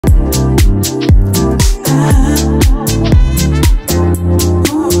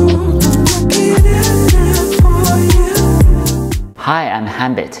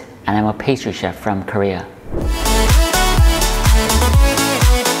Hanbit, and I'm a pastry chef from Korea.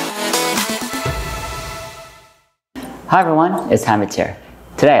 Hi everyone, it's Hanbit here.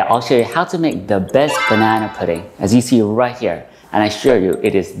 Today I'll show you how to make the best banana pudding, as you see right here, and I assure you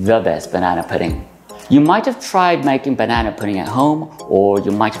it is the best banana pudding. You might have tried making banana pudding at home, or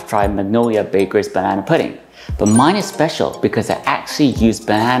you might have tried Magnolia Baker's banana pudding. But mine is special because I actually used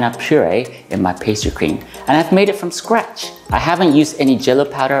banana puree in my pastry cream, and I've made it from scratch. I haven't used any jello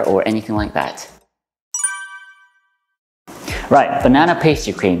powder or anything like that. Right, banana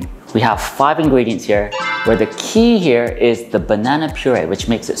pastry cream. We have 5 ingredients here, where the key here is the banana puree, which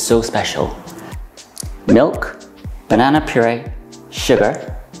makes it so special. Milk, banana puree,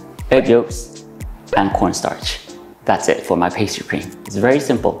 sugar, egg yolks, and cornstarch. That's it for my pastry cream. It's very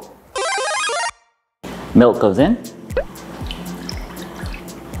simple. Milk goes in,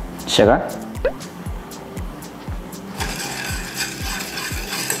 sugar,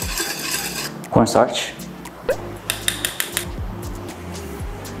 cornstarch,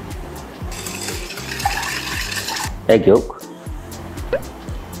 egg yolk.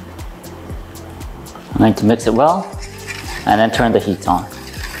 I'm going to mix it well and then turn the heat on.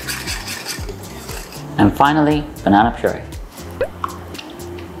 And finally, banana puree.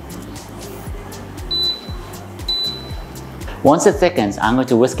 Once it thickens, I'm going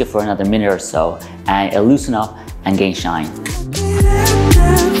to whisk it for another minute or so and it'll loosen up and gain shine.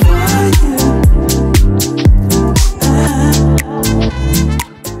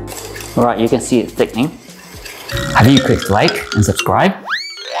 Alright, you can see it thickening. Have you clicked like and subscribe?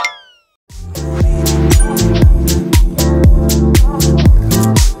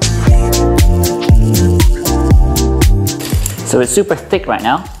 So it's super thick right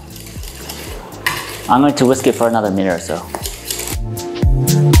now. I'm going to whisk it for another minute or so.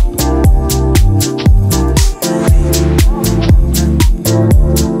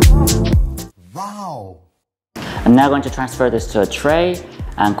 Wow! I'm now going to transfer this to a tray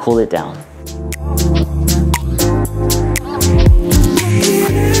and cool it down.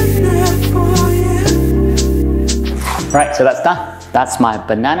 Right, so that's done. That's my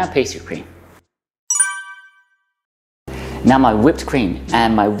banana pastry cream. Now my whipped cream,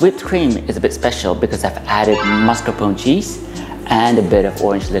 and my whipped cream is a bit special because I've added mascarpone cheese and a bit of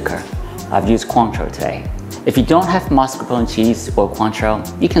orange liquor. I've used Cointreau today. If you don't have mascarpone cheese or Cointreau,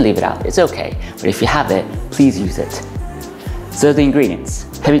 you can leave it out, it's okay. But if you have it, please use it. So the ingredients: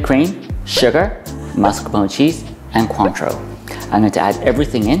 heavy cream, sugar, mascarpone cheese, and Cointreau. I'm going to add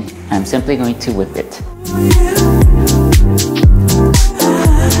everything in, and I'm simply going to whip it.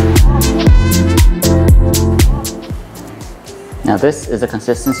 Now this is the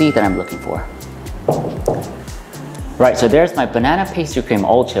consistency that I'm looking for. Right, so there's my banana pastry cream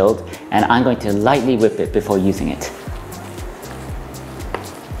all chilled, and I'm going to lightly whip it before using it.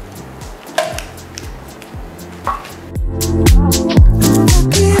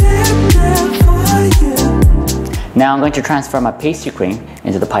 Now I'm going to transfer my pastry cream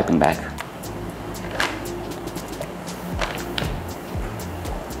into the piping bag.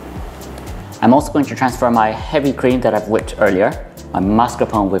 I'm also going to transfer my heavy cream that I've whipped earlier, my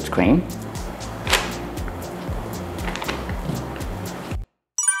mascarpone whipped cream.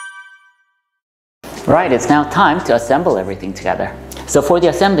 Right, it's now time to assemble everything together. So for the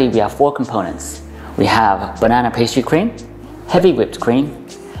assembly, we have 4 components. We have banana pastry cream, heavy whipped cream,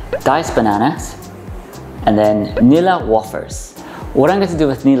 diced bananas, and then Nilla Wafers. What I'm going to do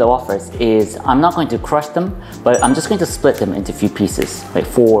with Nilla Wafers is I'm not going to crush them, but I'm just going to split them into a few pieces, like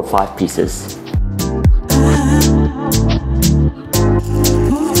 4 or 5 pieces.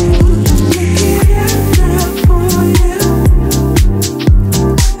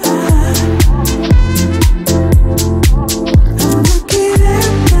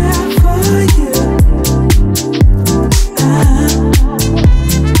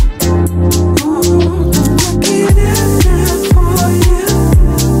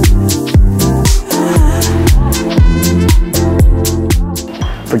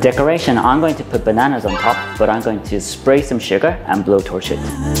 For decoration, I'm going to put bananas on top, but I'm going to spray some sugar and blowtorch it.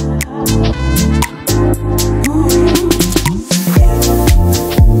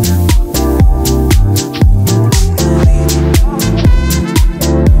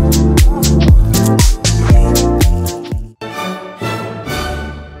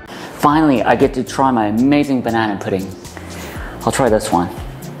 Finally, I get to try my amazing banana pudding. I'll try this one.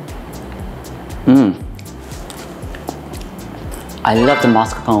 I love the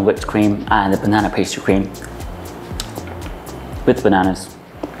mascarpone whipped cream and the banana pastry cream with bananas.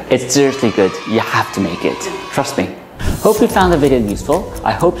 It's seriously good. You have to make it. Trust me. Hope you found the video useful.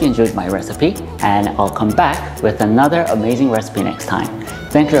 I hope you enjoyed my recipe, and I'll come back with another amazing recipe next time.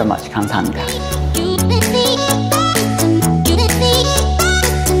 Thank you very much. 감사합니다.